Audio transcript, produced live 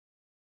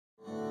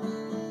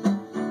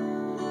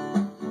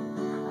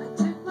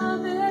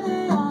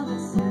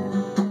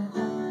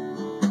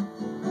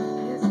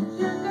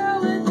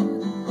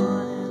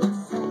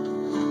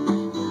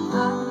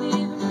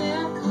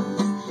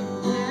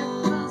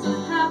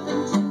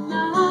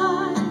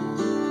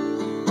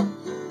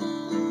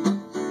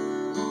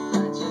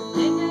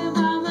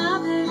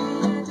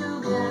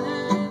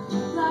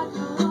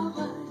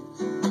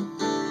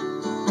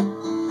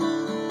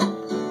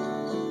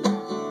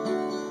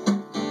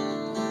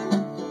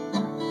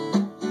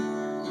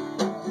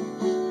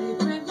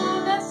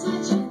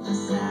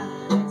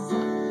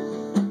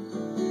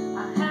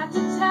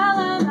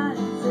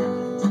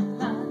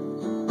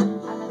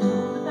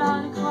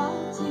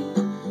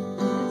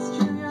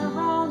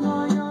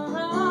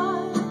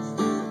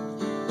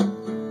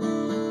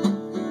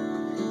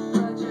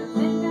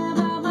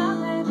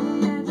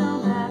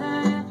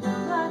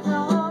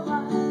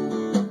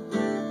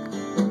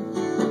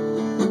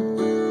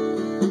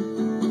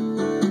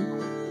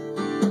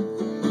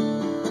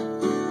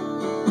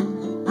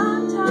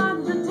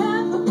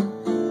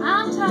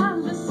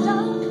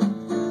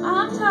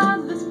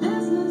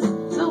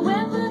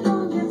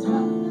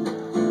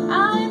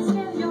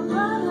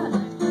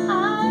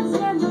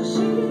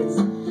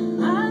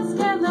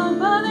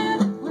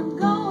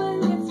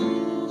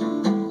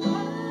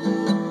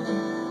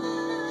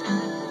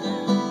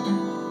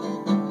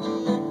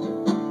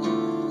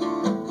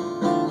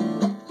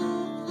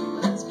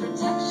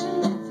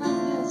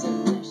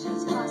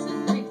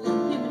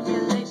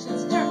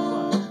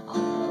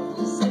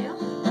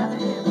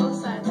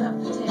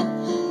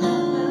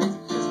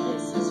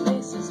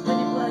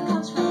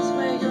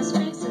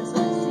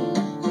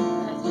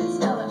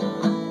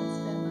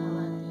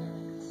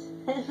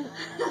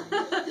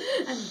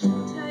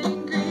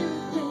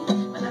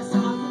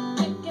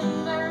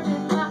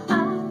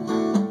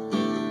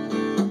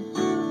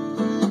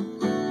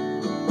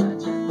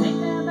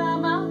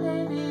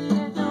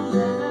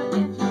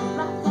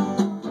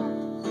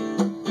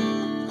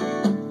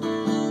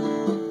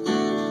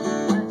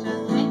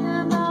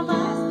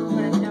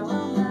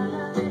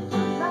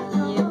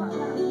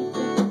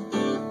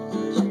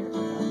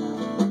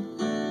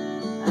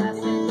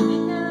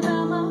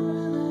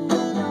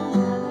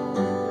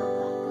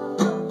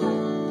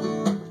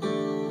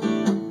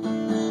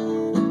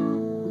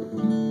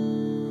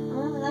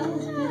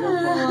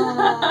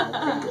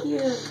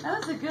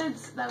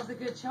was a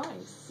good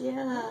choice.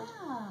 Yeah.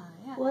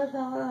 Yeah. What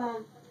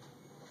about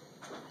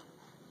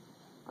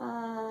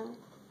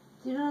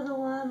do you know the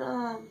one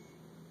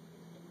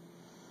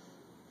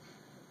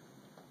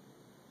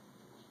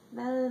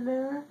Man in the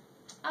Mirror?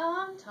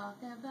 I'm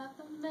talking about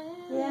the man.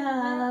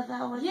 Yeah, I love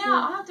that one Yeah, too.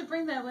 I'll have to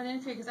bring that one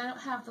in for you because I don't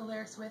have the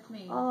lyrics with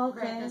me. Oh, okay.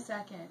 Right this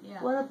second.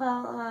 Yeah. What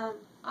about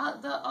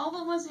all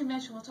the ones you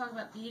mentioned? We'll talk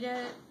about Beat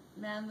It,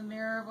 Man in the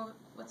Mirror.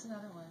 What's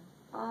another one?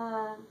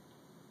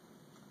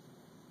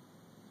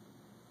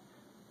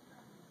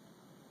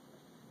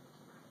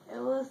 It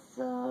was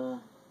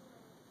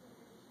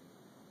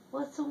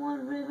what's the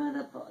one Raven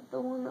about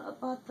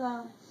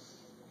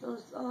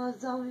those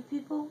zombie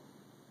people?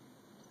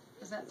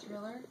 Is that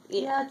Thriller?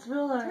 Yeah,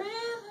 Thriller.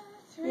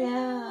 Thriller.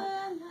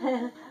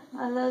 Yeah.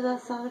 I love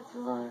that song,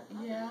 Thriller.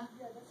 Yeah.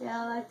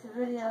 Yeah, I like the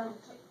video.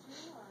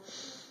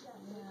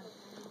 Yeah.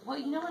 Well,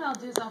 you know what I'll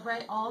do is I'll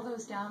write all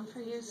those down for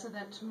you so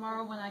that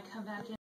tomorrow when I come back in.